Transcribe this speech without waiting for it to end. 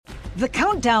The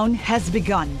countdown has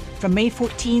begun. From May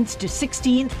 14th to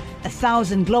 16th,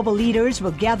 1,000 global leaders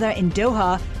will gather in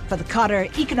Doha for the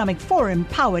Qatar Economic Forum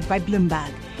powered by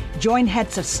Bloomberg. Join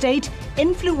heads of state,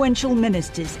 influential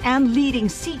ministers, and leading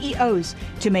CEOs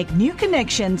to make new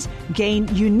connections,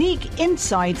 gain unique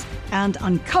insights, and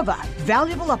uncover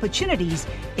valuable opportunities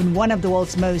in one of the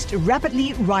world's most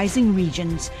rapidly rising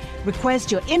regions.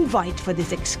 Request your invite for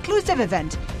this exclusive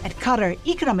event at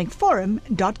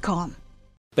QatarEconomicForum.com.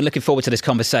 Been looking forward to this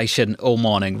conversation all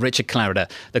morning. Richard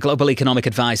Clarida, the Global Economic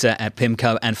Advisor at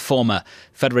PIMCO and former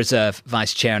Federal Reserve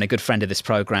Vice Chair and a good friend of this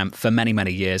programme for many,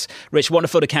 many years. Rich,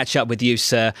 wonderful to catch up with you,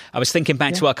 sir. I was thinking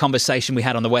back to our conversation we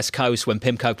had on the West Coast when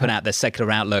PIMCO put out their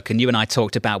secular outlook, and you and I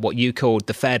talked about what you called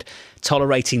the Fed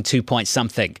tolerating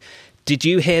 2-point-something. Did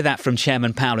you hear that from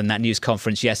Chairman Powell in that news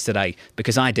conference yesterday?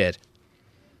 Because I did.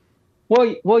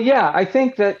 Well, yeah. I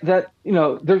think that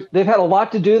they've had a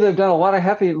lot to do. They've done a lot of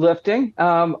heavy lifting.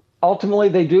 Ultimately,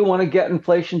 they do want to get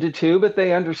inflation to 2, but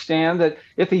they understand that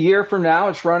if a year from now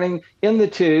it's running in the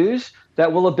 2s,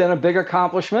 that will have been a big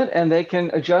accomplishment, and they can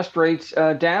adjust rates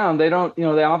down. They don't,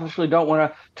 they obviously don't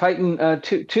want to tighten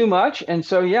too much. And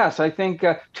so, yes, I think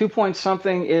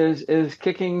 2-point-something is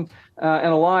kicking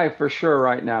and alive for sure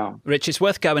right now. Rich, it's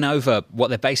worth going over what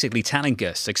they're basically telling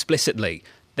us explicitly.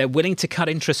 They're willing to cut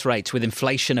interest rates with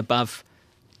inflation above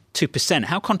 2%.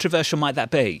 How controversial might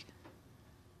that be?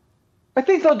 I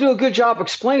think they'll do a good job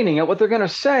explaining it. What they're going to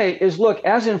say is, look,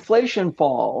 as inflation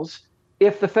falls,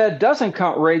 if the Fed doesn't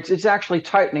cut rates, it's actually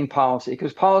tightening policy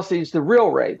because policy is the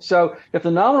real rate. So if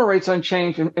the nominal rate's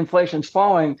unchanged and inflation's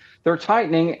falling, they're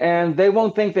tightening, and they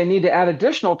won't think they need to add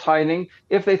additional tightening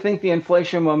if they think the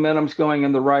inflation momentum's going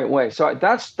in the right way. So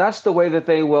that's the way that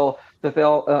they'll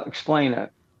explain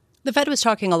it. The Fed was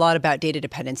talking a lot about data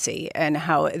dependency and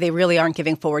how they really aren't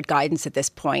giving forward guidance at this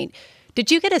point.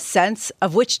 Did you get a sense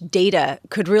of which data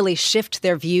could really shift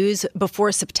their views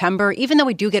before September? Even though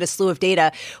we do get a slew of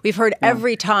data, we've heard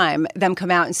every time them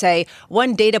come out and say,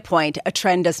 one data point a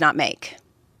trend does not make.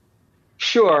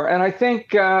 Sure, and I think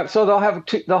so. They'll have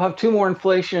 2 more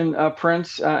inflation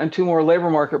prints and 2 more labor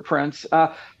market prints.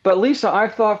 But Lisa,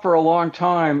 I've thought for a long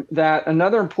time that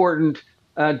another important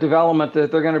development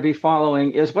that they're going to be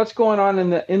following is what's going on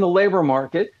in the labor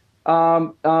market.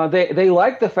 They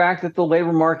like the fact that the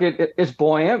labor market is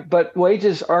buoyant, but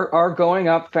wages are going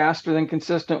up faster than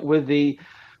consistent with the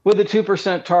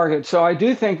 2% target. So I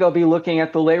do think they'll be looking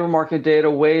at the labor market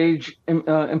data, wage,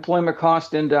 employment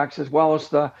cost index, as well as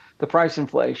the price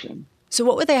inflation. So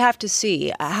what would they have to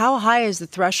see? How high is the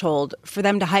threshold for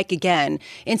them to hike again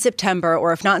in September,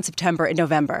 or if not in September, in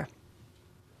November?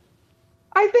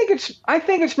 I think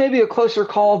it's maybe a closer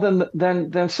call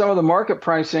than some of the market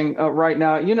pricing right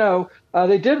now.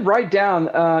 They did write down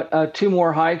 2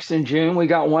 more hikes in June. We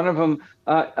got one of them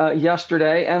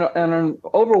yesterday, and an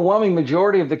overwhelming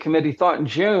majority of the committee thought in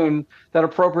June that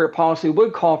appropriate policy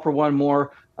would call for one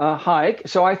more hike.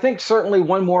 So I think certainly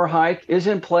one more hike is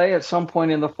in play at some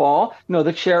point in the fall.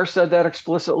 The chair said that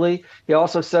explicitly. He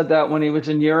also said that when he was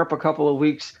in Europe a couple of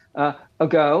weeks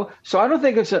ago. So I don't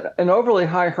think it's an overly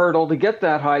high hurdle to get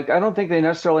that hike. I don't think they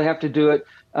necessarily have to do it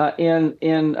in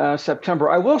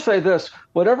September. I will say this,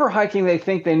 whatever hiking they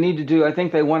think they need to do, I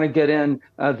think they want to get in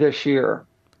this year.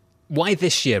 Why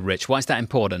this year, Rich? Why is that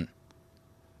important?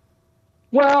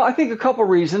 Well, I think a couple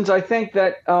reasons. I think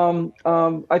that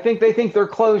I think they think they're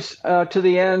close to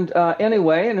the end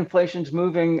anyway, and inflation's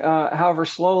moving, however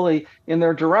slowly, in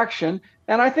their direction.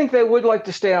 And I think they would like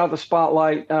to stay out of the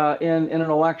spotlight in an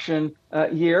election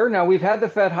year. Now, we've had the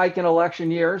Fed hike in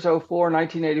election years, 2004,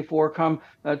 1984 come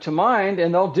to mind,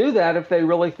 and they'll do that if they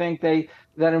really think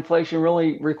that inflation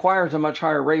really requires a much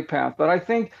higher rate path. But I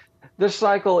think this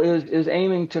cycle is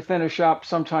aiming to finish up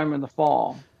sometime in the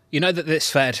fall. You know that this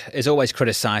Fed is always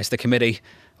criticised. The committee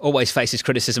always faces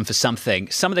criticism for something.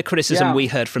 Some of the criticism we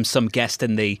heard from some guest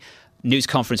in the news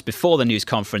conference before the news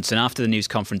conference and after the news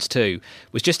conference too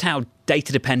was just how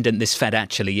data dependent this Fed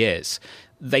actually is.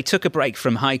 They took a break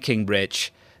from hiking,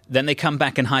 Rich, then they come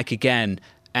back and hike again.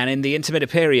 And in the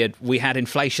intermittent period, we had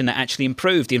inflation that actually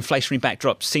improved. The inflationary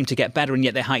backdrop seemed to get better, and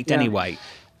yet they hiked anyway.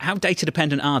 How data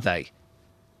dependent are they?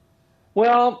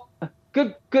 Well,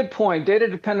 good point. Data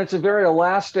dependence is a very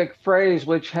elastic phrase,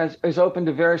 which is open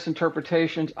to various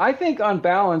interpretations. I think on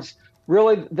balance,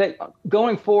 really,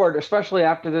 going forward, especially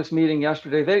after this meeting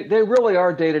yesterday, they really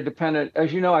are data dependent.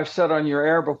 As you know, I've said on your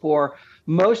air before,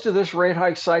 most of this rate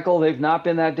hike cycle, they've not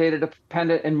been that data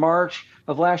dependent. In March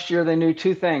of last year, they knew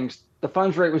 2 things. The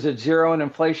funds rate was at 0 and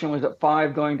inflation was at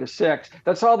 5 going to 6.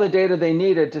 That's all the data they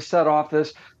needed to set off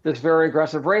this very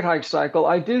aggressive rate hike cycle.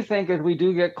 I do think as we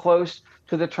do get close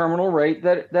to the terminal rate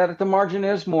that at the margin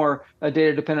is more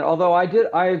data dependent. Although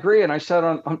I agree, and I said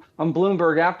on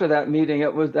Bloomberg after that meeting,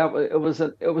 it was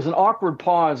an awkward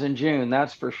pause in June.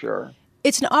 That's for sure.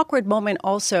 It's an awkward moment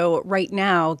also right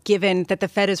now, given that the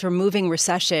Fed is removing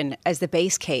recession as the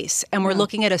base case, and we're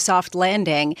looking at a soft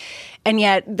landing. And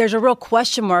yet there's a real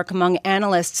question mark among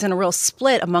analysts and a real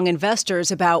split among investors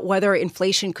about whether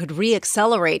inflation could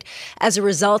reaccelerate as a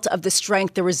result of the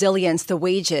strength, the resilience, the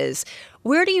wages.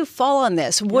 Where do you fall on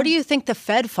this? Where do you think the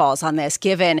Fed falls on this,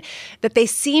 given that they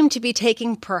seem to be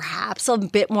taking perhaps a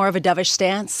bit more of a dovish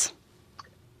stance?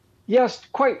 Yes,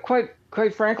 quite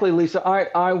frankly, Lisa,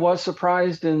 I was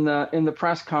surprised in the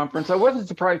press conference. I wasn't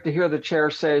surprised to hear the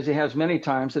chair say, as he has many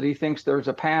times, that he thinks there's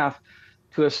a path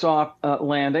to a soft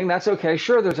landing. That's okay.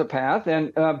 Sure, there's a path,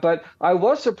 but I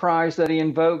was surprised that he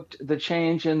invoked the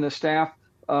change in the staff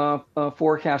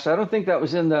forecast. I don't think that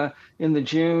was in the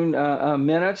June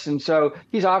minutes, and so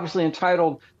he's obviously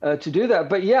entitled to do that.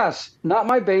 But yes, not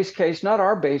my base case, not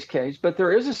our base case, but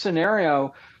there is a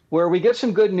scenario where we get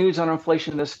some good news on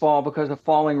inflation this fall because of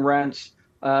falling rents,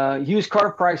 used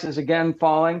car prices again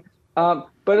falling. But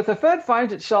if the Fed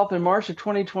finds itself in March of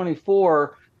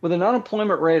 2024 with an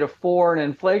unemployment rate of 4 and an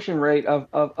inflation rate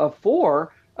of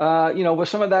 4, with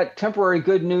some of that temporary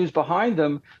good news behind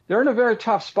them, they're in a very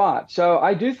tough spot. So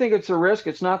I do think it's a risk.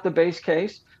 It's not the base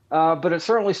case, but it's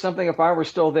certainly something. If I were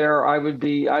still there, I'd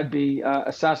be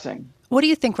assessing. What do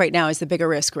you think right now is the bigger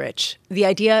risk, Rich? The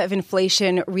idea of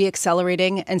inflation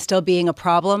reaccelerating and still being a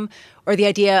problem, or the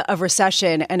idea of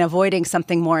recession and avoiding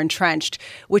something more entrenched,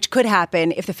 which could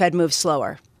happen if the Fed moves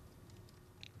slower?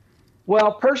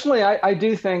 Well, personally, I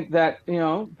do think that,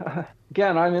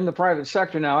 again, I'm in the private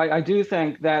sector now. I do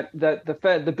think that the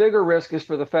Fed, the bigger risk is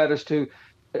for the Fed is to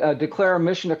declare a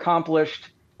mission accomplished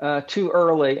too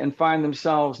early and find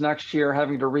themselves next year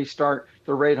having to restart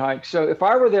the rate hike. So if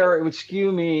I were there, it would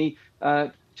skew me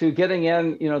to getting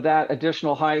in, that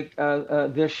additional hike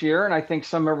this year. And I think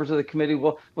some members of the committee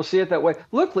will see it that way.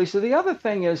 Look, Lisa, the other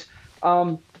thing is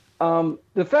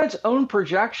the Fed's own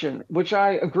projection, which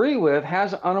I agree with,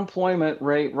 has unemployment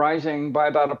rate rising by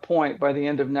about a point by the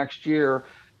end of next year.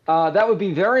 That would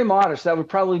be very modest. That would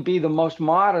probably be the most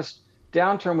modest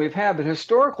downturn we've had. But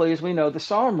historically, as we know, the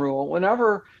Somme rule,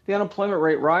 whenever the unemployment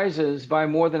rate rises by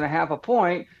more than a half a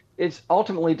point, it's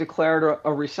ultimately declared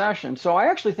a recession. So I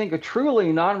actually think a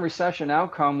truly non-recession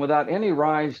outcome without any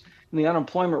rise in the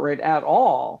unemployment rate at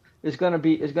all is going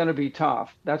to be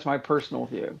tough. That's my personal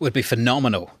view. Would be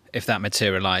phenomenal if that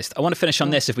materialized. I want to finish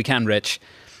on this if we can, Rich.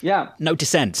 Yeah. No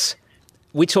dissents.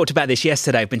 We talked about this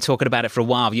yesterday. I've been talking about it for a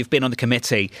while. You've been on the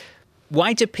committee.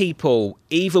 Why do people,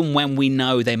 even when we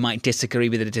know they might disagree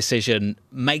with the decision,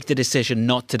 make the decision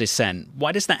not to dissent?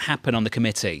 Why does that happen on the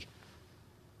committee?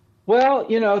 Well,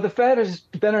 the Fed has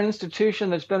been an institution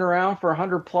that's been around for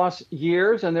 100 plus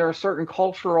years, and there are certain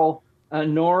cultural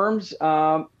norms.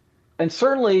 And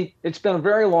certainly it's been a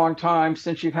very long time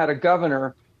since you've had a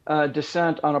governor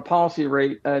dissent on a policy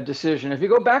rate decision. If you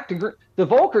go back to the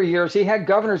Volcker years, he had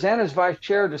governors and his vice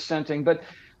chair dissenting. But,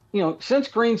 since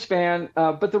Greenspan,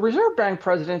 but the Reserve Bank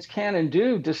presidents can and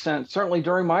do dissent. Certainly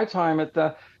during my time at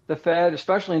the Fed,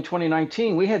 especially in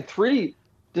 2019, we had 3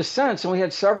 dissents, and we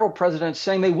had several presidents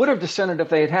saying they would have dissented if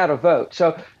they had a vote.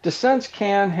 So dissents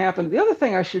can happen. The other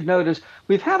thing I should note is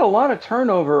we've had a lot of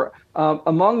turnover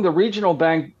among the regional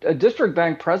bank, district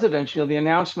bank presidents. The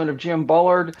announcement of Jim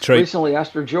Bullard, recently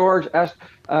Esther George,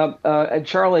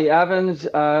 Charlie Evans,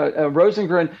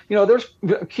 Rosengren. There's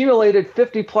accumulated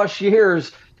 50 plus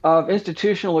years of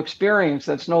institutional experience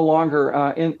that's no longer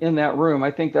in that room.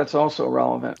 I think that's also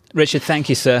relevant. Richard, thank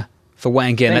you, sir, for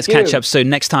weighing in. Let's catch up soon.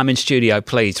 Next time in studio,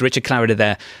 please. Richard Clarida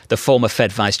there, the former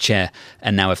Fed Vice Chair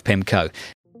and now of PIMCO.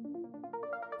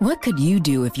 What could you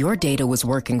do if your data was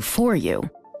working for you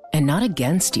and not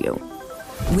against you?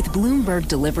 With Bloomberg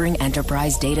delivering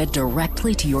enterprise data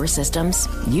directly to your systems,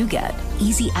 you get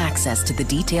easy access to the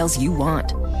details you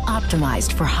want,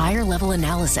 optimized for higher level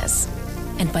analysis,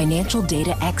 and financial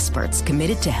data experts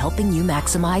committed to helping you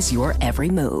maximize your every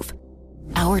move.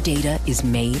 Our data is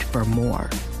made for more,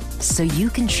 so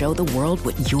you can show the world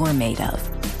what you're made of.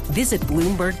 Visit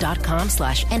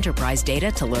Bloomberg.com/enterprise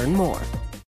data to learn more.